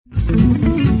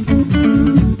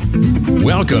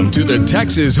Welcome to the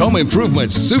Texas Home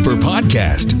Improvement Super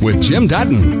Podcast with Jim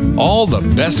Dutton. All the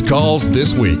best calls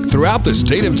this week throughout the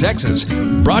state of Texas.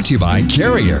 Brought to you by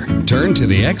Carrier. Turn to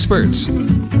the experts.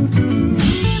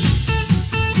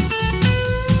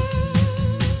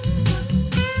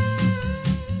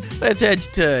 Let's head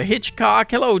to Hitchcock.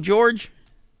 Hello, George.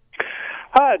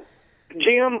 Hi,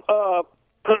 Jim. I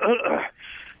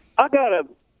got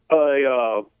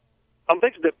I'm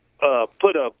fixing to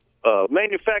put a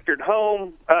manufactured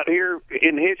home out here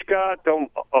in Hitchcock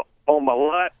on my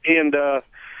lot, and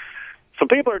some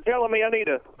people are telling me I need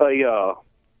a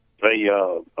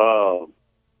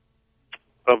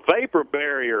vapor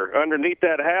barrier underneath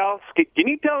that house. Can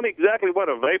you tell me exactly what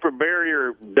a vapor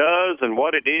barrier does and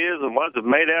what it is and what it's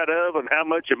made out of and how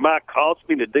much it might cost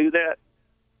me to do that?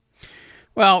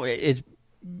 Well,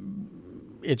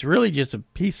 it's really just a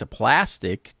piece of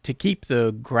plastic to keep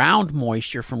the ground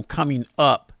moisture from coming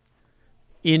up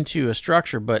into a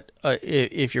structure. But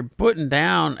if you're putting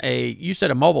down you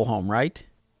said a mobile home, right?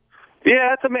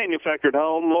 Yeah, it's a manufactured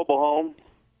home, mobile home.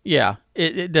 Yeah,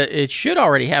 it should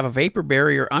already have a vapor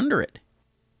barrier under it.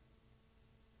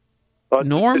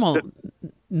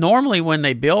 Normally, when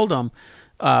they build them,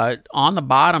 on the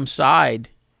bottom side,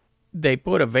 they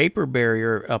put a vapor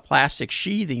barrier, a plastic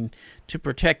sheathing to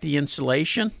protect the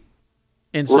insulation,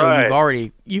 and so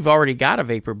right. you've already got a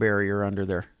vapor barrier under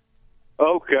there.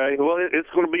 Okay, well, it's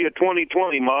going to be a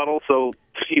 2020 model, so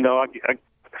I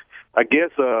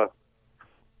guess.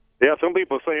 Yeah, some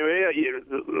people say,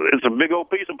 it's a big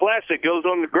old piece of plastic goes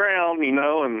on the ground,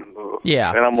 and yeah,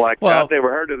 and I'm like, well, I've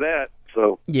never heard of that.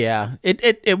 So yeah,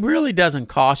 it really doesn't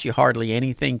cost you hardly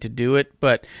anything to do it.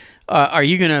 But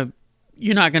you're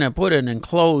not gonna put an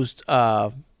enclosed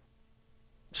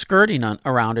skirting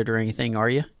around it or anything,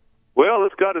 are you? Well,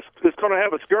 it's going to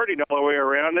have a skirting all the way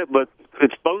around it, but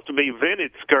it's supposed to be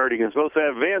vented skirting. It's supposed to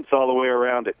have vents all the way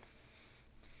around it.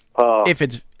 If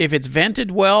it's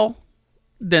vented well,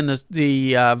 then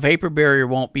the vapor barrier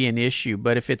won't be an issue.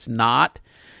 But if it's not,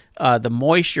 the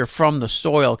moisture from the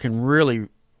soil can really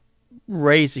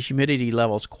raise the humidity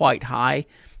levels quite high.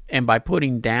 And by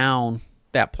putting down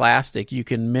that plastic, you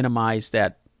can minimize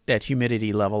that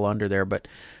humidity level under there. But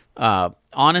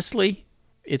honestly,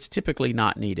 it's typically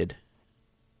not needed.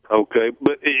 Okay,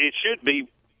 but it should be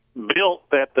built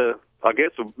at a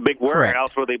big warehouse.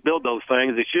 Correct. Where they build those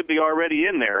things. It should be already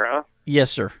in there, huh?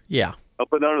 Yes, sir. Yeah.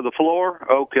 Up and under the floor?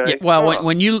 Okay. Yeah, well,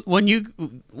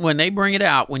 when they bring it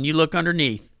out, when you look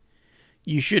underneath,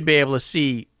 you should be able to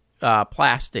see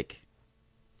plastic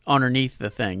underneath the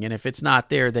thing. And if it's not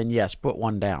there, then yes, put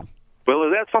one down. Well,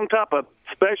 is that some type of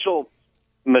special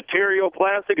material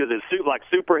plastic? Is it like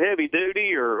super heavy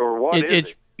duty or what is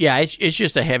it? Yeah, it's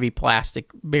just a heavy plastic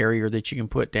barrier that you can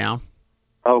put down.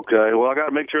 Okay. Well, I got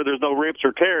to make sure there's no rips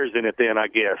or tears in it then, I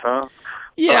guess, huh?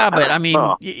 Yeah, but I mean,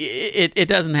 it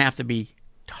doesn't have to be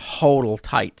total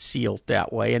tight sealed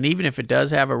that way. And even if it does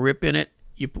have a rip in it,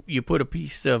 you put a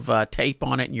piece of tape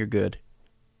on it and you're good.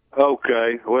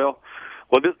 Okay. Well,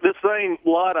 this same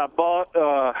lot I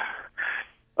bought,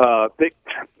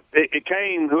 it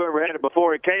came. Whoever had it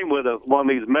before, it came with one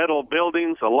of these metal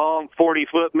buildings, a long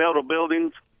 40-foot metal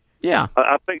buildings. Yeah.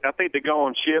 I think they go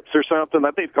on ships or something. I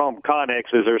think they call them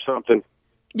connexes or something.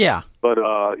 Yeah. But,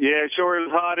 yeah, it sure is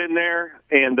hot in there.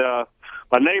 And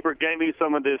my neighbor gave me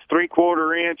some of this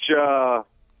 3/4 inch,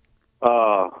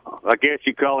 I guess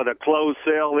you call it a closed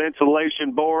cell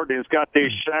insulation board. And it's got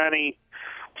this shiny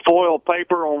foil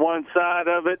paper on one side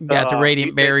of it. Got the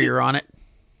radiant barrier on it.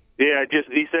 Yeah,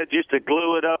 he said just to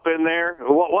glue it up in there.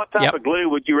 What type of glue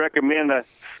would you recommend that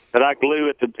I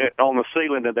glue on the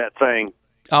ceiling of that thing?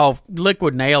 Oh,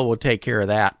 liquid nail will take care of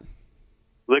that.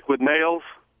 Liquid nails?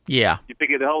 Yeah. You think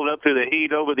it'd hold up to the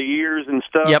heat over the years and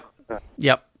stuff?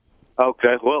 Yep.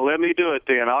 Okay, well, let me do it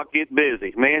then. I'll get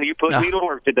busy. Man, you put me to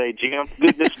work today, Jim.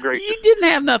 Goodness gracious. You didn't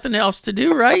have nothing else to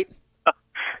do, right?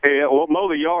 Yeah, well, mow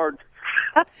the yard.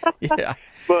 Yeah.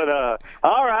 But,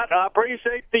 all right, I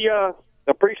appreciate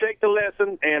the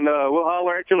lesson, and we'll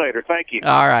holler at you later. Thank you.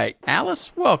 All right.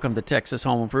 Alice, welcome to Texas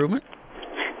Home Improvement.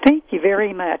 Thank you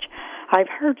very much. I've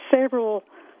heard several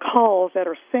calls that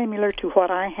are similar to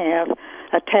what I have.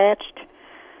 Attached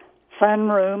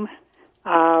sunroom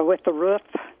with the roof.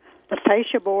 The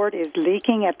fascia board is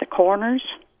leaking at the corners.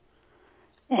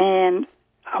 And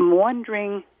I'm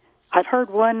wondering, I've heard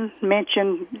one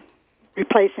mention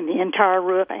replacing the entire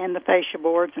roof and the fascia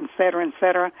boards, et cetera, et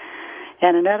cetera.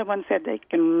 And another one said they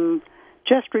can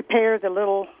just repair the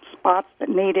little spots that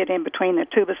need it in between the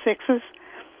 2x6s.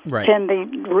 Right. Can the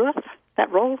roof, that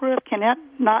roll roof, can that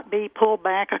not be pulled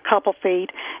back a couple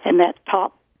feet and that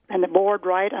top and the board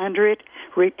right under it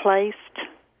replaced?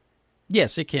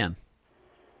 Yes, it can.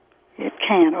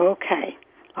 can. Okay.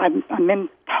 I've been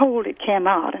told it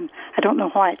cannot, and I don't know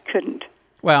why it couldn't.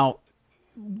 Well,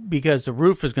 because the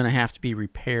roof is going to have to be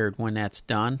repaired when that's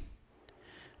done.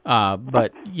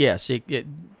 But yes, it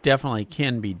definitely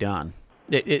can be done.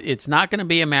 It's not going to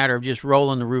be a matter of just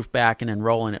rolling the roof back and then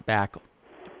rolling it back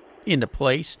into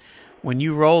place. When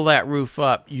you roll that roof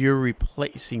up, you're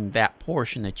replacing that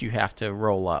portion that you have to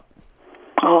roll up.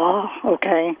 Oh,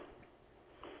 okay.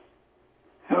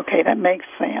 Okay, that makes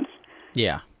sense.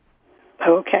 Yeah.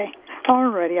 Okay.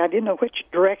 Alrighty, I didn't know which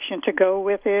direction to go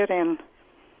with it, and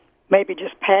maybe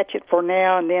just patch it for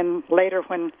now, and then later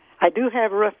when I do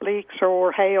have roof leaks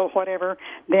or hail, whatever,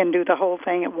 then do the whole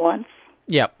thing at once.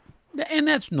 Yep. And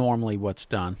that's normally what's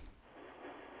done.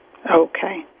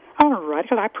 Okay. All right.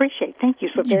 Well, I appreciate it. Thank you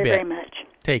so very, very much.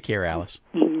 Take care, Alice.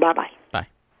 Bye-bye. Bye.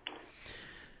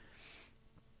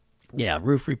 Yeah,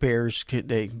 roof repairs,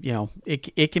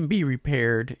 it can be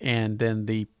repaired and then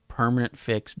the permanent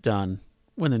fix done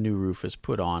when the new roof is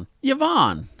put on.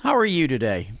 Yvonne, how are you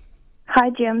today? Hi,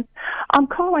 Jim. I'm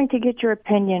calling to get your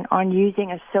opinion on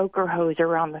using a soaker hose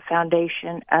around the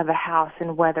foundation of a house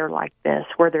in weather like this,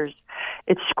 where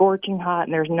it's scorching hot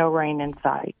and there's no rain in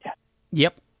sight.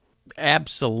 Yep.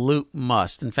 Absolute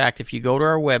must. In fact, if you go to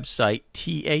our website,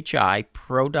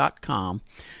 thipro.com,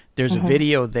 there's a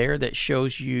video there that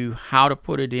shows you how to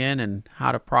put it in and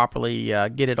how to properly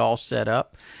get it all set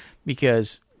up,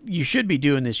 because you should be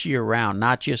doing this year-round,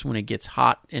 not just when it gets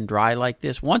hot and dry like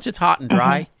this. Once it's hot and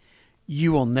dry,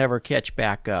 you will never catch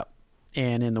back up.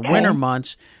 And in the winter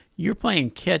months, you're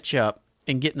playing catch-up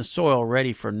and getting the soil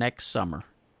ready for next summer.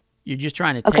 You're just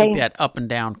trying to take that up and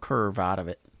down curve out of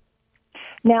it.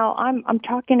 Now, I'm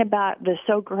talking about the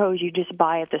soaker hose you just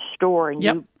buy at the store. And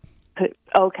you put.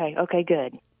 Okay,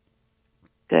 good.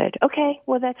 Okay,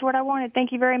 well, that's what I wanted.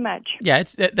 Thank you very much. Yeah,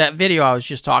 it's that video I was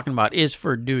just talking about is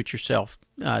for do-it-yourself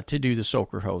to do the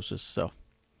soaker hoses. So.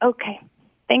 Okay,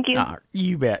 thank you.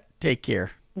 You bet. Take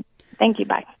care. Thank you.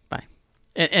 Bye. Bye.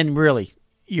 And really,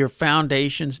 your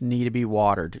foundations need to be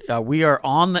watered. We are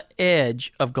on the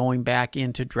edge of going back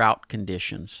into drought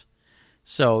conditions.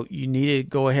 So you need to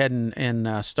go ahead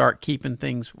and start keeping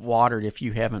things watered if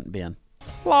you haven't been.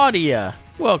 Claudia,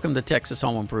 welcome to Texas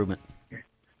Home Improvement.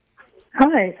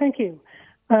 Hi, thank you.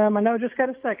 I know I just got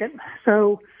a second.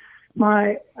 So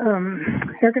my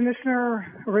air conditioner,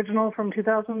 original from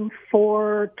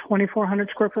 2004, 2,400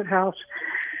 square foot house,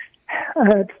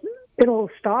 it'll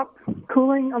stop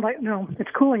cooling.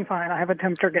 It's cooling fine. I have a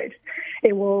temperature gauge.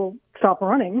 It will stop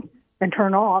running and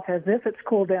turn off as if it's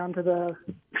cooled down to the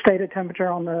stated temperature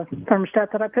on the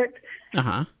thermostat that I picked.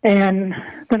 Uh-huh. And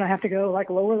then I have to go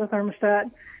lower the thermostat,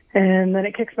 and then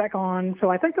it kicks back on.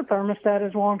 So I think the thermostat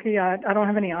is wonky. I don't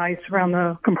have any ice around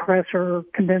the compressor,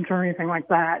 condenser, or anything like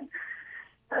that.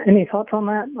 Any thoughts on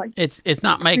that? It's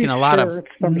not making a lot of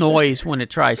noise when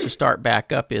it tries to start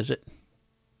back up, is it?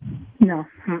 No.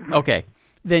 Okay.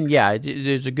 Then, yeah,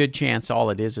 there's a good chance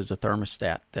all it is a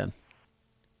thermostat then.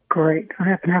 Great. I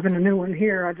happen to have a new one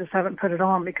here. I just haven't put it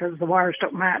on because the wires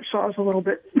don't match, so I was a little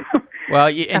bit... Well,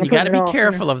 and you got to be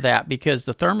careful of that, because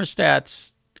the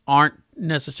thermostats aren't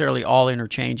necessarily all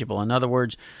interchangeable. In other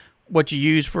words, what you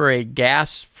use for a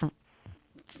gas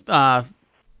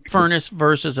furnace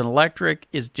versus an electric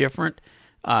is different.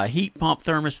 Heat pump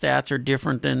thermostats are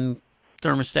different than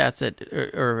thermostats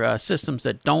or systems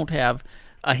that don't have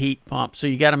a heat pump. So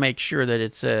you got to make sure that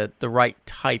it's the right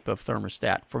type of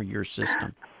thermostat for your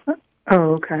system.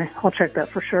 Oh, okay. I'll check that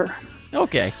for sure.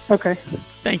 Okay.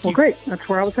 Thank you. Well, great. That's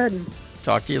where I was heading.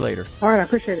 Talk to you later. All right. I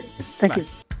appreciate it. Thank you.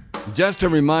 Just a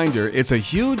reminder, it's a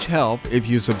huge help if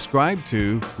you subscribe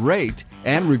to, rate,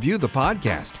 and review the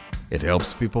podcast. It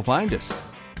helps people find us.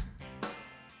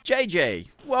 JJ,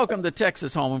 welcome to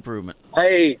Texas Home Improvement.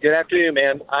 Hey, good afternoon,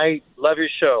 man. I love your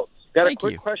show. Got a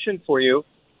quick question for you.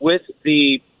 With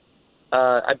the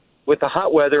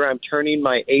hot weather, I'm turning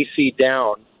my AC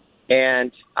down,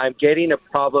 and I'm getting a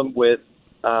problem with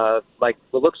what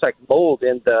looks like mold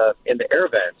in the air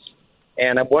vents.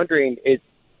 And I'm wondering,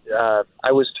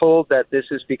 I was told that this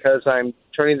is because I'm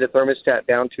turning the thermostat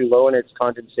down too low in its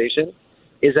condensation.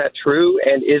 Is that true?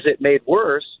 And is it made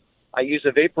worse? I use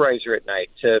a vaporizer at night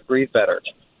to breathe better.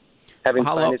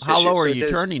 How low are you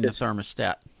turning the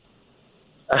thermostat?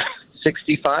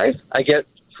 65. I get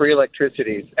free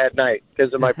electricity at night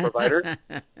because of my provider.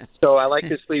 So I like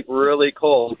to sleep really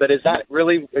cold. But is that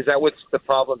what the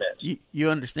problem is? You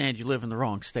understand you live in the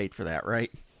wrong state for that,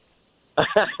 right?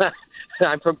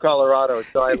 I'm from Colorado,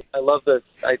 so I love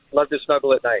to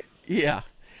snuggle at night. Yeah.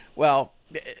 Well,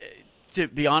 to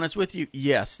be honest with you,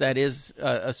 yes, that is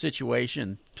a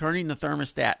situation. Turning the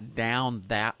thermostat down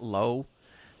that low,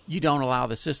 you don't allow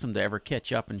the system to ever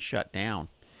catch up and shut down.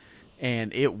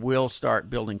 And it will start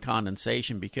building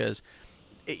condensation because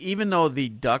even though the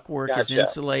ductwork is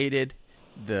insulated,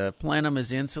 the plenum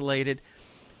is insulated,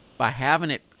 by having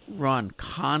it run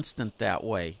constant that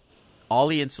way, all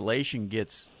the insulation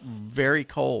gets very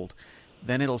cold.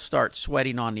 Then it'll start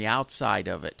sweating on the outside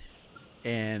of it,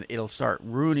 and it'll start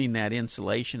ruining that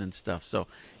insulation and stuff. So,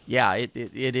 yeah,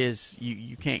 it is.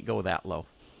 You can't go that low.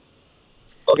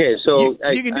 Okay, so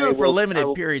you can do it for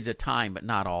limited periods of time, but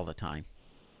not all the time.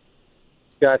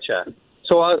 Gotcha.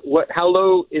 So how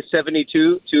low is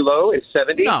 72? Too low? Is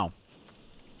 70?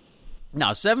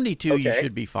 No, 72 you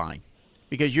should be fine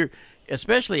because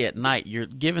especially at night, you're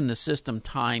giving the system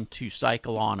time to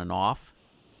cycle on and off,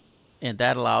 and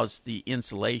that allows the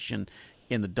insulation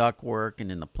in the ductwork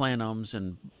and in the plenums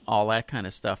and all that kind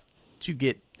of stuff to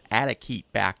get attic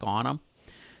heat back on them.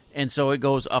 And so it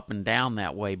goes up and down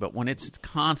that way. But when it's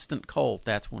constant cold,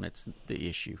 that's when it's the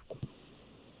issue.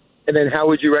 And then how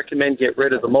would you recommend get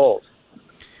rid of the mold?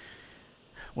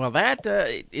 Well, that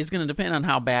is going to depend on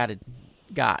how bad it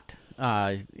got.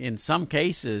 In some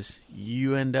cases,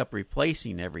 you end up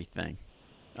replacing everything.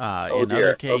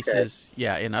 Other cases,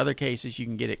 in other cases, you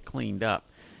can get it cleaned up.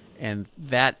 And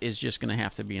that is just going to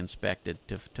have to be inspected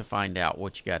to find out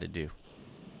what you got to do.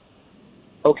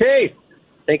 Okay.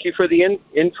 Thank you for the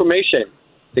information.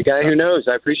 The guy who knows.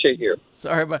 I appreciate you.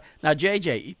 Sorry, but now,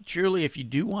 JJ, truly, if you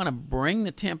do want to bring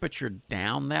the temperature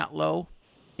down that low,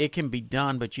 it can be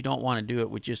done, but you don't want to do it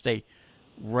with just a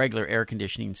regular air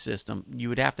conditioning system. You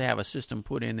would have to have a system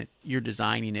put in that you're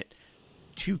designing it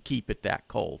to keep it that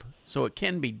cold. So it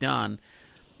can be done,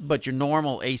 but your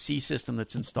normal AC system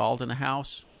that's installed in a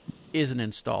house isn't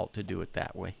installed to do it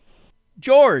that way.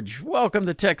 George, welcome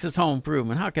to Texas Home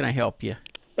Improvement. How can I help you?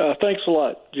 Thanks a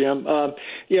lot, Jim. I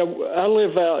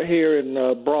live out here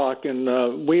in Brock,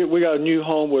 and we got a new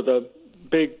home with a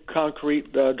big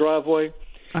concrete driveway.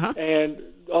 Uh-huh. And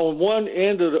on one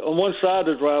side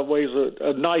of the driveway is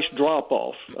a nice drop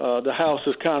off. The house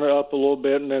is kind of up a little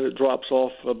bit, and then it drops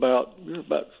off about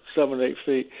 7-8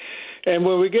 feet. And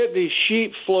when we get these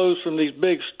sheet flows from these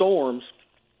big storms,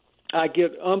 I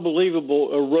get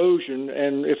unbelievable erosion.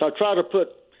 And if I try to put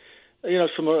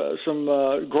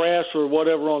some grass or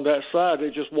whatever on that side,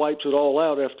 it just wipes it all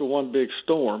out after one big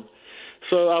storm.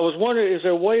 So I was wondering, is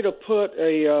there a way to put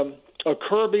a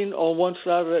curbing on one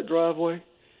side of that driveway?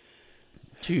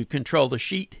 To control the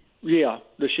sheet? Yeah,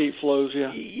 the sheet flows,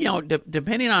 yeah.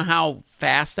 Depending on how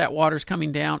fast that water's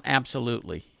coming down,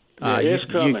 absolutely. Yeah, it's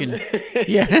coming.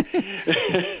 Yeah.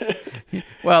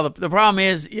 Well, the problem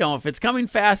is, if it's coming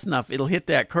fast enough, it'll hit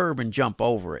that curb and jump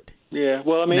over it. Yeah,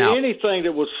 well, anything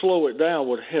that would slow it down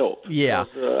would help. Yeah.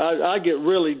 I get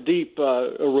really deep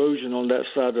erosion on that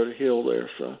side of the hill there.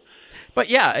 So. But,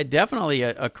 yeah, definitely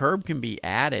a curb can be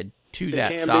added to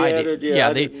that side. I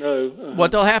didn't know. Uh-huh.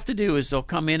 What they'll have to do is they'll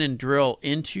come in and drill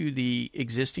into the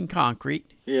existing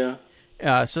concrete. Yeah.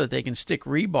 So that they can stick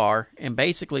rebar, and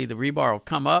basically the rebar will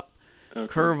come up,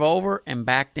 curve over, and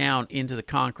back down into the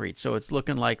concrete. So it's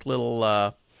looking like little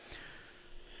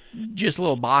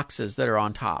boxes that are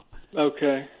on top.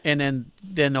 Okay. And then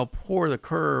they'll pour the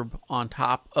curb on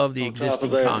top of the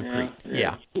existing concrete.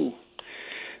 Yeah. Ooh.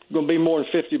 Going to be more than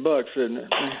 $50, isn't it?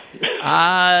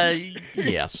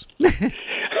 Yes.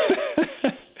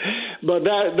 But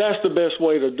that's the best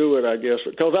way to do it, I guess.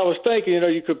 Because I was thinking,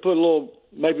 you could put a little,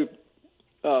 maybe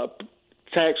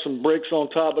tack some bricks on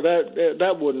top, but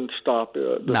that wouldn't stop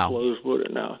the flows, would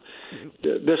it? Now,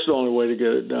 this is the only way to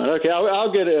get it done. Okay,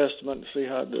 I'll get an estimate and see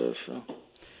how it does. So.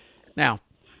 Now,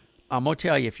 I'm going to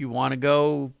tell you, if you want to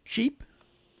go cheap,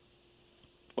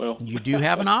 well, you do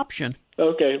have an option.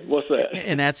 Okay, what's that?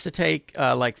 And that's to take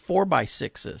like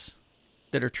 4x6s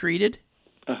that are treated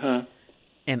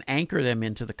and anchor them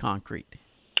into the concrete.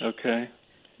 Okay.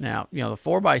 Now, the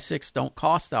 4x6 don't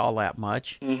cost all that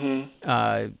much.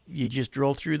 Mm-hmm. You just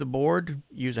drill through the board,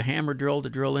 use a hammer drill to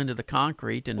drill into the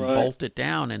concrete and bolt it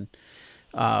down. And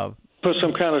put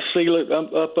some kind of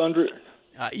sealant up under it?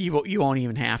 You won't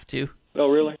even have to. Oh,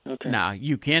 really? Okay. Now,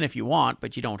 you can if you want,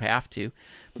 but you don't have to.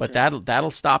 But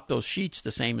that'll stop those sheets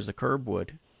the same as the curb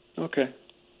would. Okay.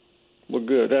 Well,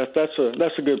 good. That's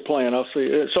a good plan. I'll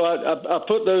see. So I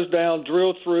put those down,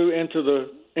 drill through into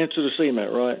the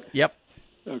cement, right? Yep.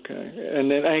 Okay. And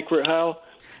then anchor it how?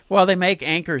 Well, they make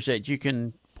anchors that you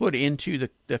can put into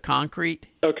the concrete.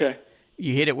 Okay.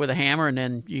 You hit it with a hammer, and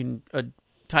then you can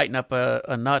tighten up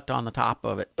a nut on the top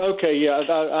of it. Okay. Yeah,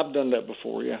 I've done that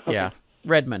before. Yeah. Okay. Yeah.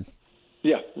 Redmond.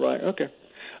 Yeah. Right. Okay.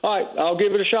 All right. I'll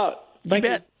give it a shot. Thank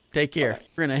you. Bet. Take care. Right.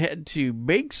 We're going to head to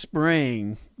Big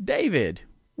Spring. David,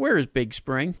 Where is Big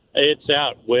Spring? It's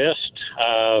out west,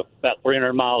 about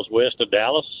 300 miles west of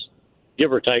Dallas,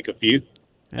 give or take a few.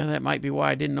 And that might be why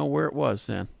I didn't know where it was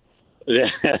then. Yeah.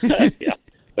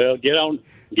 Well, get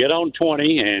on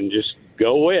 20 and just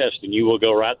go west, and you will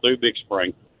go right through Big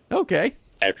Spring. Okay.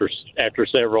 After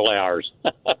several hours.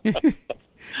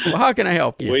 Well, how can I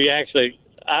help you? We actually,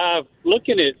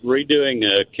 looking at redoing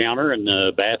a counter in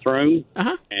the bathroom,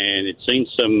 and it's seen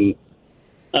some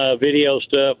video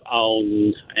stuff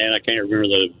on, and I can't remember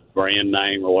the brand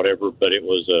name or whatever, but it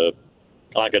was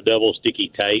like a double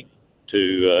sticky tape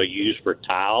to use for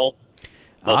tile.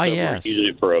 Yes. Using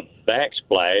it for a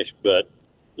backsplash, but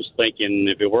was thinking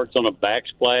if it works on a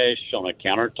backsplash on a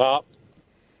countertop.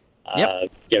 Yep. Do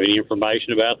you have any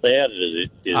information about that? Is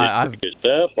it good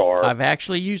stuff? Or I've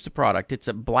actually used the product. It's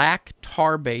a black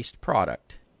tar-based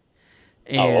product.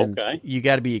 And you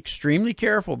got to be extremely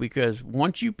careful because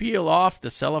once you peel off the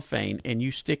cellophane and you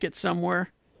stick it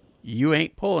somewhere, you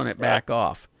ain't pulling it back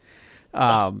off.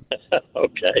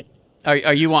 Okay.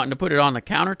 Are you wanting to put it on the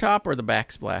countertop or the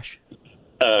backsplash?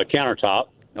 Countertop.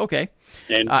 Okay.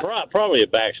 And probably a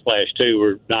backsplash, too.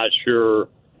 We're not sure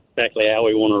exactly how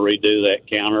we want to redo that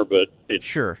counter, but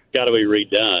it's got to be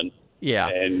redone. Yeah.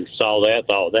 And saw that,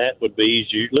 thought that would be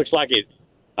easier. Looks like it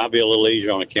might be a little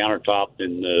easier on a countertop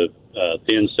than the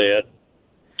thin set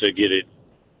to get it.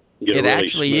 It really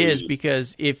actually smooth. is,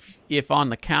 because if on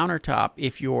the countertop,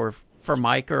 if you're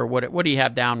Formica or what do you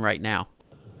have down right now?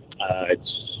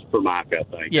 It's Formica, I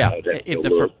think. Yeah.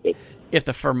 If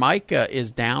the Formica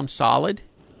is down solid,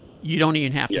 you don't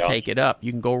even have to take it up.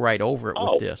 You can go right over it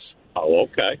with this. Oh,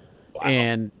 okay. Wow.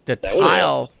 And the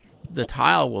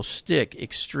tile will stick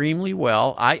extremely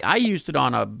well. I used it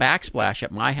on a backsplash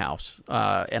at my house,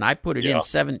 and I put it in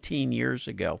 17 years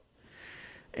ago.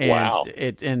 And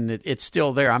it's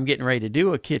still there. I'm getting ready to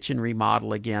do a kitchen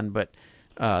remodel again, but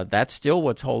that's still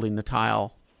what's holding the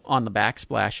tile on the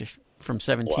backsplash from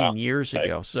 17 years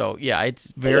ago. So, yeah,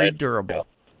 it's very durable.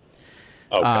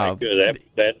 Okay, good.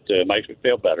 That makes me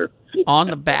feel better. On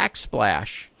the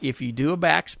backsplash, if you do a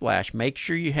backsplash, make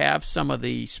sure you have some of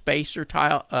the spacer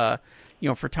tile,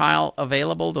 for tile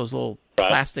available, those little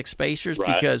plastic spacers,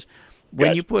 because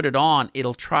when you put it on,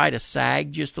 it'll try to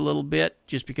sag just a little bit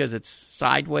just because it's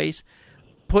sideways.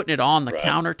 Putting it on the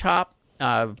countertop,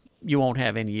 you won't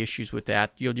have any issues with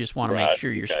that. You'll just want to make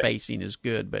sure your spacing is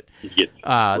good. But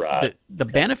the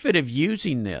benefit of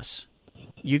using this,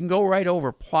 you can go right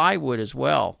over plywood as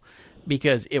well,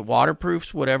 because it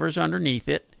waterproofs whatever's underneath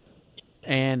it.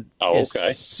 And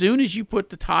as soon as you put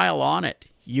the tile on it,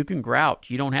 you can grout.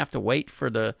 You don't have to wait for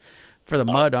the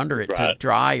mud under it to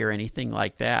dry or anything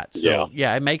like that. So,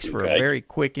 it makes for a very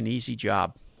quick and easy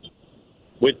job.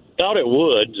 We thought it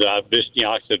would. I just,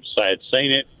 like I said, I had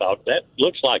seen it, thought that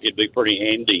looks like it'd be pretty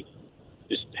handy.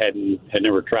 Just had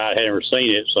never tried, had never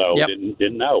seen it, so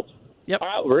didn't know. Yep. All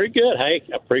right, very good. Hey,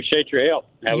 I appreciate your help.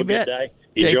 Have a good day.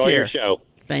 Enjoy your show.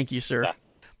 Thank you, sir. Bye.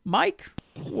 Mike,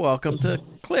 welcome to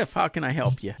Cliff. How can I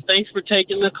help you? Thanks for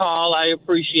taking the call. I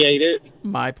appreciate it.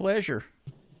 My pleasure.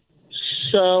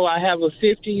 So I have a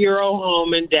 50-year-old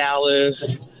home in Dallas,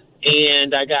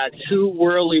 and I got 2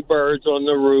 whirlybirds on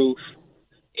the roof,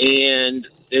 and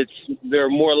they're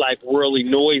more like whirly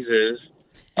noises.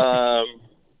 And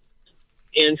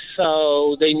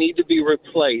so they need to be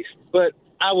replaced. But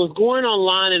I was going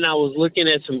online and I was looking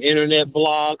at some internet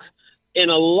blogs,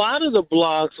 and a lot of the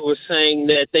blogs were saying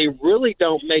that they really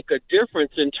don't make a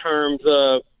difference in terms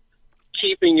of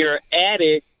keeping your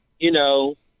attic,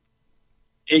 the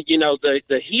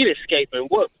heat escaping.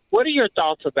 What are your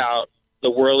thoughts about the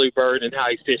whirlybird and how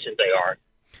efficient they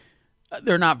are?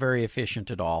 They're not very efficient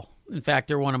at all. In fact,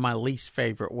 they're one of my least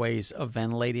favorite ways of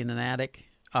ventilating an attic.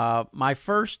 My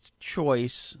first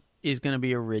choice is going to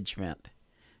be a ridge vent.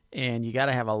 And you got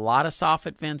to have a lot of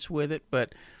soffit vents with it,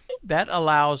 but that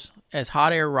allows, as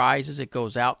hot air rises, it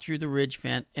goes out through the ridge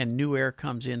vent and new air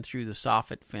comes in through the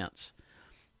soffit vents.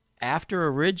 After a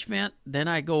ridge vent, then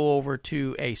I go over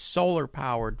to a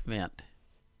solar-powered vent.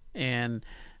 And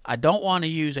I don't want to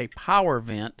use a power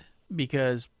vent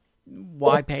because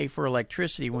why pay for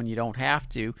electricity when you don't have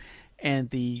to? And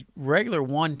the regular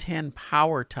 110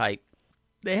 power type,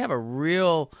 they have a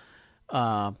real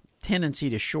tendency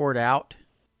to short out.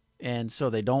 And so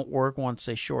they don't work once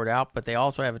they short out, but they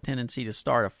also have a tendency to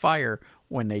start a fire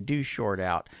when they do short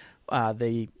out.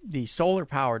 The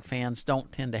solar-powered fans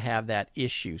don't tend to have that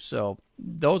issue. So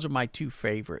those are my 2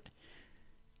 favorite.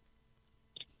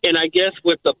 And I guess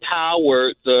with the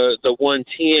power, the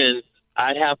 110,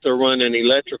 I'd have to run an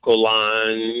electrical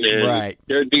line, and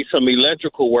there'd be some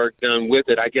electrical work done with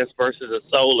it, I guess, versus a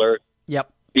solar.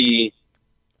 Yep. Be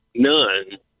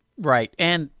none. Right.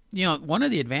 And one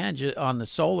of the advantages on the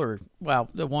solar, well,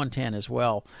 the 110 as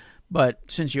well, but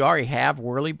since you already have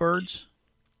whirlybirds,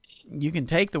 you can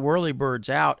take the whirlybirds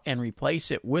out and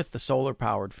replace it with the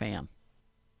solar-powered fan.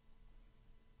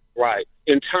 Right.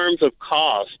 In terms of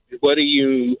cost, what do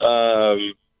you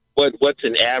what's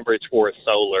an average for a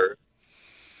solar?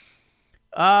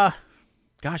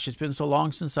 Gosh, it's been so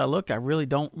long since I looked. I really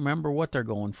don't remember what they're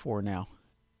going for now.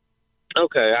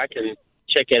 Okay, I can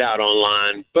check it out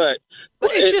online, but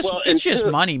it's just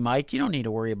money, Mike. You don't need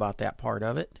to worry about that part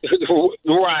of it.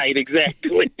 Right,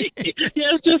 exactly. Yeah,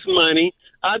 it's just money.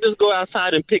 I'll just go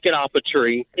outside and pick it off a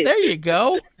tree. There you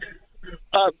go.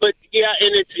 But yeah,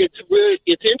 and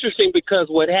it's interesting because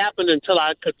what happened until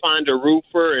I could find a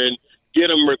roofer and get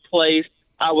them replaced,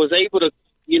 I was able to,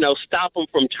 stop them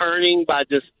from turning by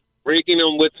just rigging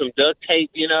them with some duct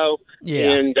tape,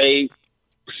 Yeah.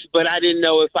 But I didn't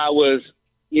know if I was,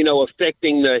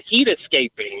 affecting the heat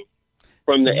escaping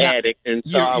from the attic. And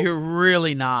so you're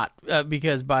really not,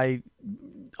 because by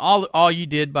all you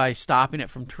did by stopping it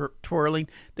from twirling,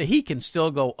 the heat can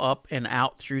still go up and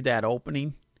out through that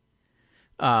opening.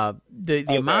 The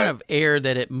amount of air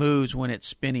that it moves when it's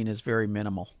spinning is very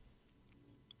minimal.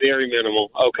 Very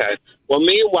minimal. Okay. Well,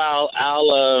 meanwhile,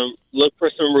 I'll look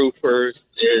for some roofers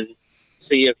and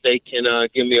see if they can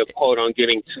give me a quote on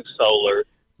getting 2 solar.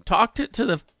 Talk to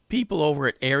the people over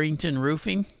at Arrington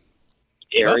Roofing.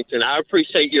 Arrington, I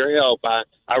appreciate your help. I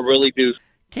really do.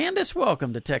 Candace,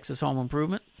 welcome to Texas Home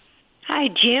Improvement. Hi,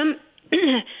 Jim.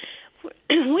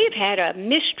 We've had a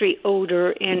mystery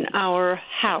odor in our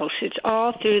house. It's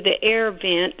all through the air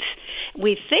vents.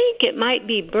 We think it might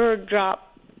be bird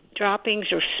droppings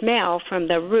or smell from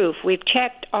the roof. We've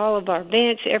checked all of our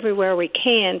vents everywhere we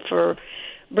can for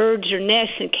birds or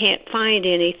nests and can't find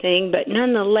anything, but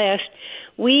nonetheless,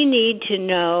 we need to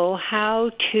know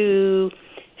how to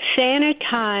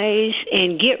sanitize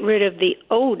and get rid of the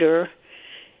odor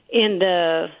in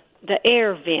the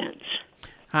air vents.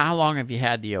 How long have you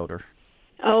had the odor?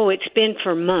 Oh, it's been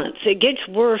for months. It gets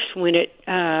worse when it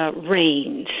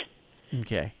rains.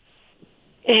 Okay.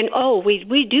 And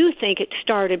we do think it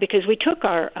started because we took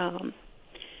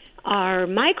our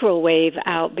microwave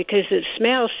out because the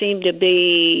smell seemed to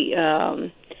be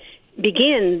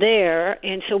begin there,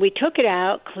 and so we took it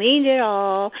out, cleaned it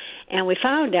all, and we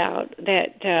found out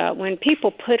that when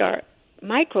people put our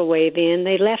microwave in,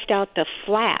 they left out the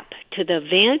flap to the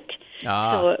vent,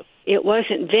 so it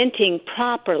wasn't venting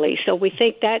properly. So we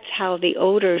think that's how the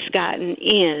odor's gotten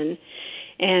in.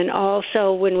 And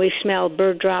also when we smell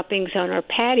bird droppings on our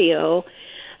patio,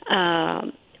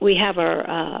 we have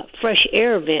our fresh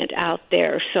air vent out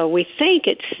there. So we think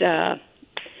it's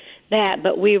that,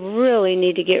 but we really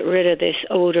need to get rid of this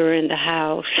odor in the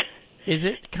house. Is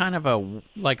it kind of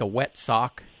like a wet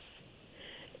sock?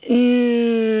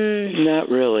 Not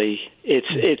really.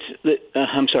 It's.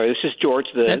 I'm sorry. This is George,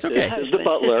 That's okay. the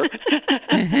butler.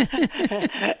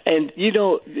 And you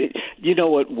know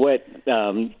what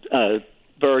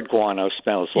bird guano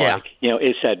smells like. Yeah.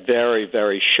 It's that very,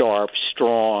 very sharp,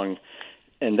 strong,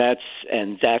 and that's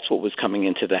what was coming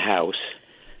into the house.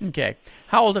 Okay.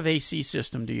 How old of AC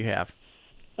system do you have?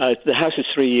 The house is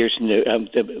 3 years new.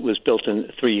 It was built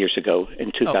 3 years ago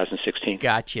in 2016.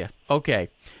 Gotcha. Okay.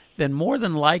 Then more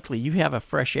than likely you have a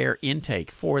fresh air intake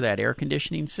for that air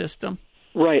conditioning system.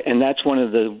 Right, and that's one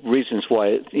of the reasons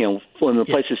why, one of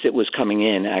the places it was coming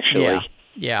in, actually.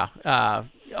 Yeah. I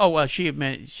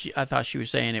thought she was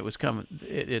saying it was coming.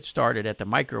 It started at the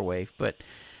microwave, but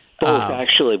both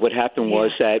actually. What happened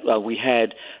was that we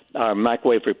had our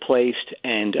microwave replaced,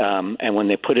 and when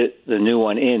they put the new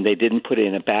one in, they didn't put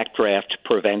in a backdraft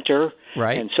preventer.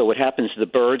 Right. And so what happens? The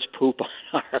birds poop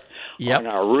on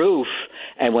our roof,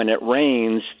 and when it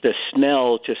rains, the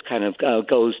smell just kind of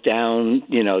goes down.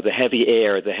 The heavy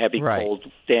air, the heavy, cold,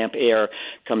 damp air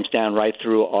comes down right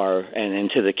through and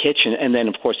into the kitchen, and then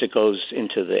of course it goes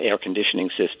into the air conditioning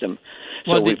system.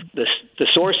 So the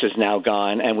source is now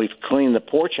gone, and we've cleaned the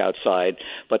porch outside,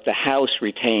 but the house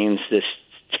retains this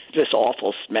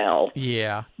awful smell.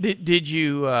 Yeah. Did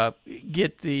you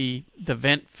get the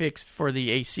vent fixed for the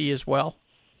AC as well?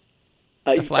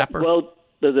 The flapper? Well,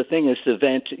 the thing is, the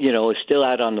vent, is still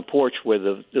out on the porch where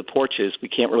the porch is. We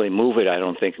can't really move it, I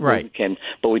don't think. Right. We can,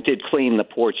 but we did clean the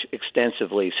porch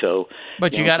extensively. So.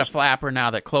 But you got a flapper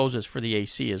now that closes for the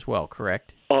AC as well,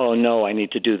 correct? Oh, no, I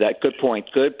need to do that. Good point.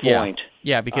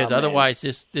 Yeah, because otherwise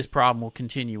this problem will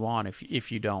continue on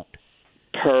if you don't.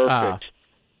 Perfect.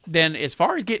 Then as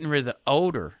far as getting rid of the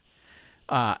odor,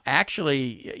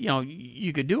 actually,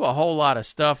 you could do a whole lot of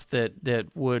stuff that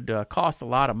would cost a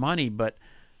lot of money, but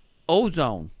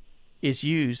ozone is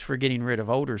used for getting rid of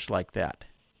odors like that.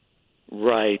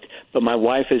 Right, but my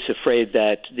wife is afraid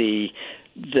that the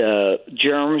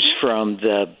germs from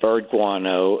the bird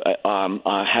guano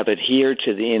have adhered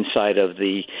to the inside of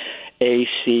the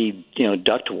AC,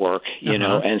 ductwork,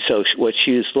 know, and so what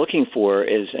she's looking for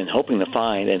is, and hoping to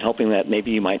find, and hoping that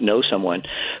maybe you might know someone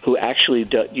who actually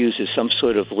uses some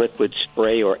sort of liquid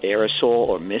spray or aerosol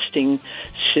or misting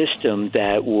system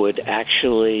that would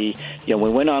actually, we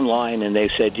went online and they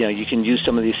said, you can use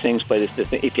some of these things, but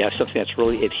if you have something that's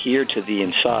really adhered to the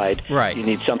inside, right, you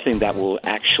need something that will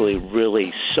actually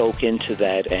really soak into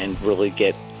that and really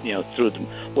get through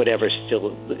whatever's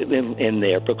still in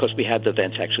there, because we had the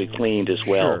vents actually cleaned as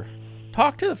well. Sure.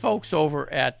 Talk to the folks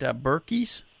over at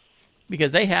Berkey's,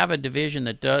 because they have a division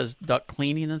that does duct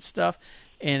cleaning and stuff,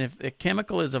 and if the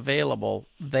chemical is available,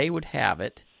 they would have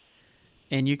it,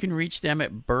 and you can reach them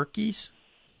at Berkey's,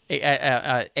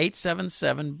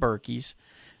 877 Berkey's,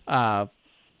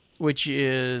 which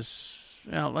is,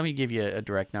 let me give you a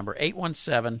direct number,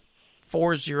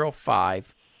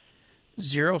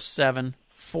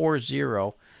 817-405-0740.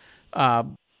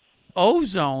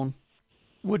 Ozone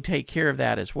would take care of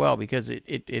that as well, because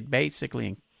it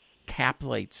basically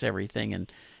encapsulates everything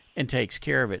and takes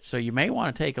care of it. So you may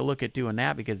want to take a look at doing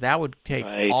that, because that would take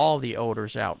all the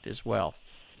odors out as well.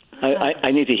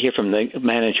 I need to hear from the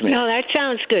management. No, that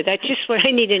sounds good. That's just what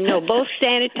I need to know, both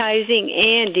sanitizing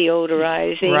and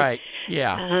deodorizing. Right,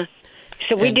 yeah.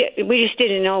 So we just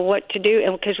didn't know what to do,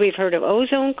 because we've heard of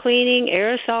ozone cleaning,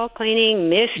 aerosol cleaning,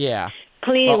 mist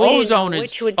cleaning. Well,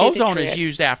 ozone is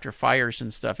used after fires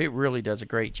and stuff. It really does a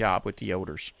great job with the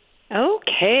odors.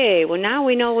 Okay, well, now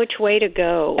we know which way to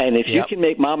go. And if you can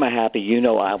make Mama happy,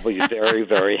 I'll be very,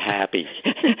 very happy.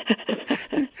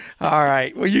 All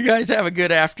right. Well, you guys have a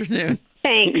good afternoon.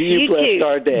 Thanks. You blessed too.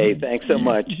 our day. Thanks so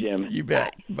much, Jim. You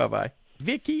bet. Bye-bye.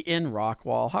 Vicki in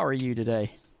Rockwall, how are you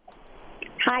today?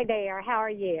 Hi there. How are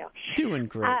you? Doing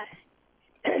great.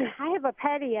 I have a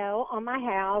patio on my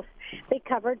house, big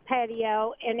covered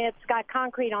patio, and it's got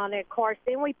concrete on it, of course.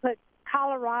 Then we put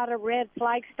Colorado red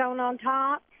flagstone on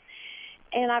top,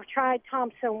 and I've tried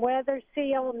Thompson Weather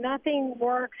Seal. Nothing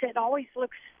works. It always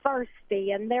looks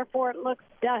thirsty, and therefore it looks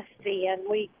dusty, and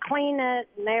we clean it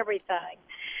and everything.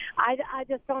 I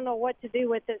just don't know what to do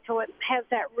with it so it has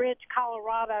that rich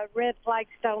Colorado red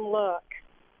flagstone look.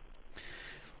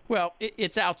 Well,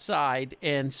 it's outside,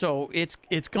 and so it's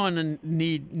going to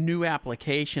need new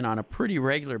application on a pretty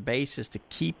regular basis to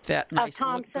keep that nice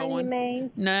look going. Thompson, you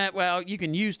mean? Nah, well, you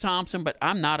can use Thompson, but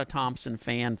I'm not a Thompson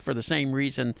fan for the same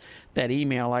reason that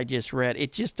email I just read.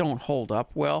 It just don't hold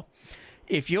up well.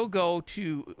 If you'll go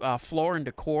to Floor and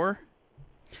Decor,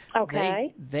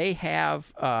 they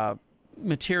have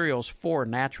materials for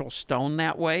natural stone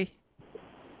that way.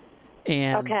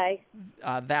 And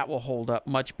that will hold up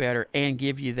much better and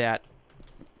give you that.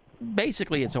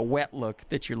 Basically, it's a wet look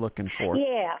that you're looking for.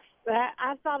 Yes.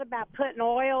 I thought about putting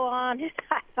oil on it.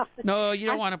 No, you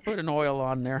don't want to put an oil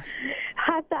on there.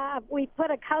 I thought we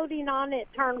put a coating on it,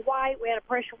 turned white. We had to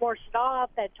pressure wash it off.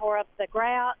 That tore up the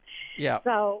grout. Yeah.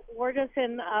 So we're just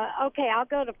in, I'll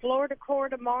go to Floor Decor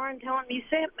tomorrow and tell them you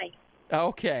sent me.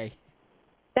 Okay.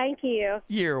 Thank you.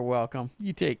 You're welcome.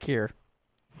 You take care.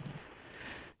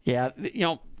 Yeah,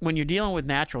 when you're dealing with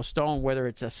natural stone, whether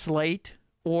it's a slate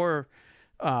or,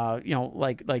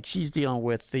 like she's dealing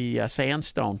with the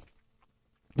sandstone.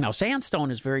 Now, sandstone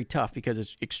is very tough because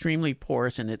it's extremely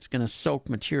porous and it's going to soak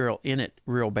material in it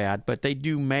real bad. But they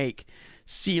do make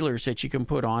sealers that you can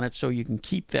put on it so you can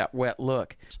keep that wet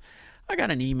look. I got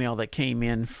an email that came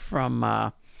in from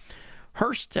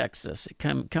Hurst, Texas. It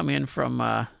come in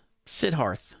from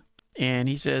Sidharth, and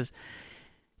he says,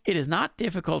 "It is not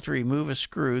difficult to remove a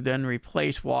screw, then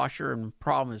replace washer, and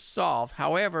problem is solved.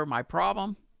 However, my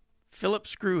problem,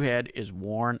 Phillips screw head is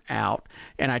worn out,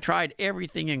 and I tried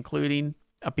everything, including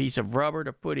a piece of rubber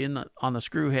to put on the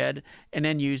screw head, and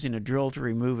then using a drill to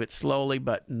remove it slowly,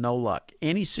 but no luck.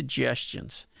 Any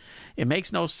suggestions? It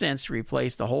makes no sense to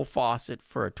replace the whole faucet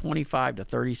for a 25 to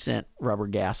 30 cent rubber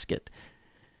gasket.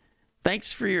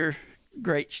 Thanks for your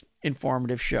great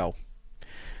informative show."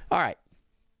 All right.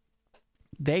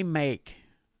 They make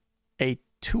a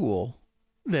tool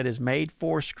that is made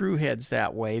for screw heads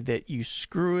that way, that you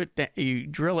you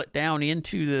drill it down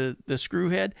into the screw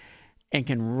head and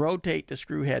can rotate the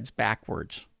screw heads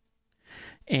backwards.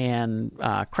 And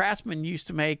Craftsman used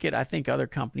to make it. I think other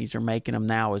companies are making them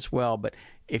now as well. But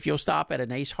if you'll stop at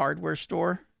an Ace Hardware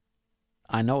store,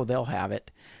 I know they'll have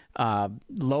it.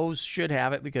 Lowe's should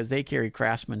have it because they carry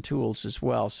Craftsman tools as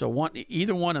well. So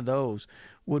either one of those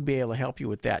would be able to help you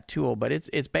with that tool. But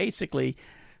it's basically,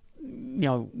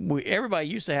 everybody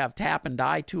used to have tap and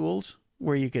die tools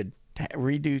where you could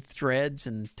redo threads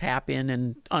and tap in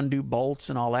and undo bolts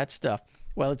and all that stuff.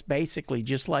 Well, it's basically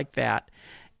just like that,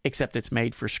 except it's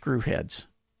made for screw heads.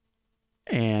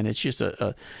 And it's just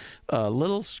a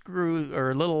little screw,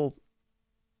 or a little,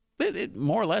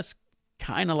 more or less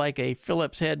kind of like a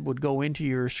Phillips head would go into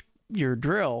your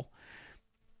drill,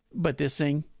 but this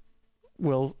thing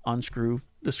will unscrew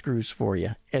the screws for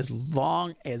you, as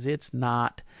long as it's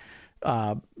not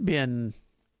been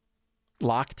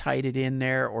Loctited in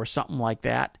there or something like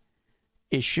that.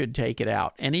 It should take it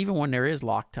out. And even when there is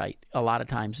Loctite, a lot of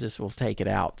times this will take it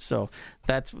out. So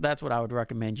that's what I would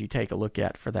recommend you take a look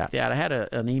at for that. Yeah, I had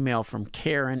an email from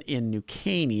Karen in New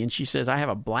Caney, and she says, I have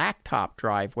a blacktop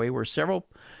driveway where several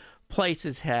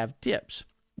places have dips.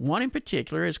 One in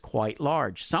particular is quite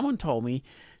large. Someone told me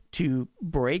to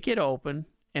break it open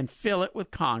and fill it with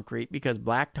concrete because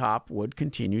blacktop would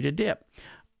continue to dip.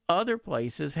 Other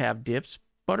places have dips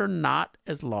but are not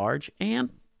as large and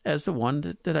as the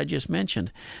one that I just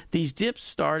mentioned. These dips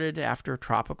started after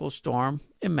Tropical Storm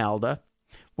Imelda,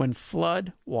 when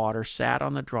flood water sat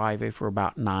on the driveway for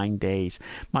about 9 days.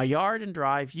 My yard and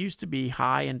drive used to be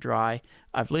high and dry.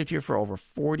 I've lived here for over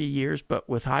 40 years, but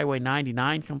with Highway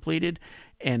 99 completed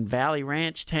and Valley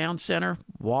Ranch Town Center,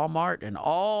 Walmart, and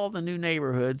all the new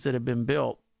neighborhoods that have been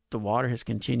built, the water has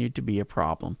continued to be a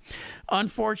problem.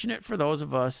 Unfortunate for those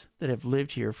of us that have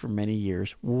lived here for many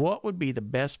years. What would be the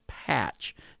best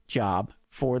patch job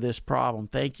for this problem?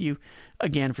 Thank you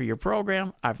again for your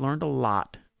program. I've learned a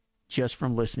lot just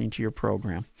from listening to your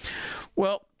program.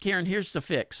 Well, Karen, here's the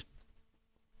fix.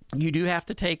 You do have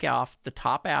to take off the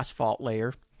top asphalt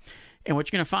layer, and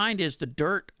what you're going to find is the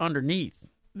dirt underneath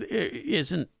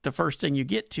isn't the first thing you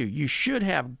get to. You should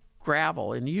have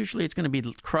gravel, and usually it's going to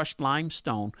be crushed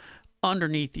limestone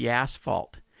underneath the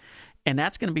asphalt, and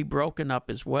that's going to be broken up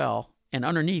as well. And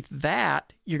underneath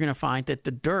that, you're going to find that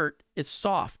the dirt is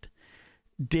soft.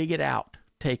 Dig it out.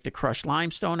 Take the crushed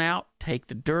limestone out. Take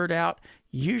the dirt out.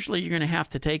 Usually you're going to have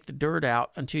to take the dirt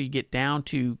out until you get down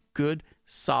to good,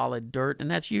 solid dirt, and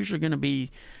that's usually going to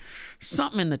be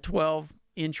something in the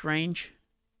 12-inch range.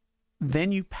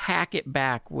 Then you pack it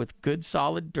back with good,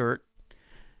 solid dirt,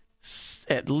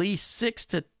 at least 6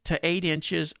 to 8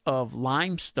 inches of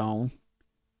limestone,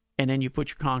 and then you put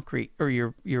your concrete or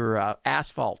your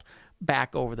asphalt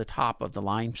back over the top of the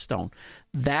limestone.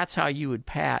 That's how you would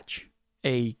patch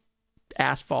a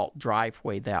asphalt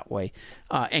driveway that way,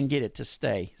 and get it to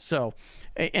stay. So,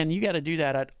 and you got to do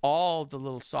that at all the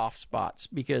little soft spots,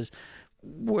 because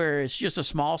where it's just a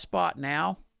small spot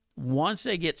now, once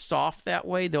they get soft that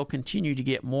way, they'll continue to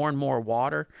get more and more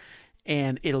water,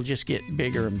 and it'll just get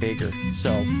bigger and bigger.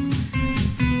 So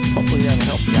hopefully that'll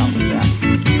help you out with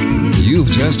that.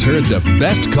 You've just heard the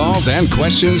best calls and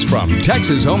questions from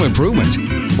Texas Home Improvement.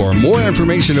 For more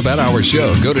information about our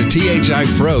show, go to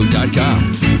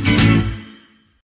thipro.com.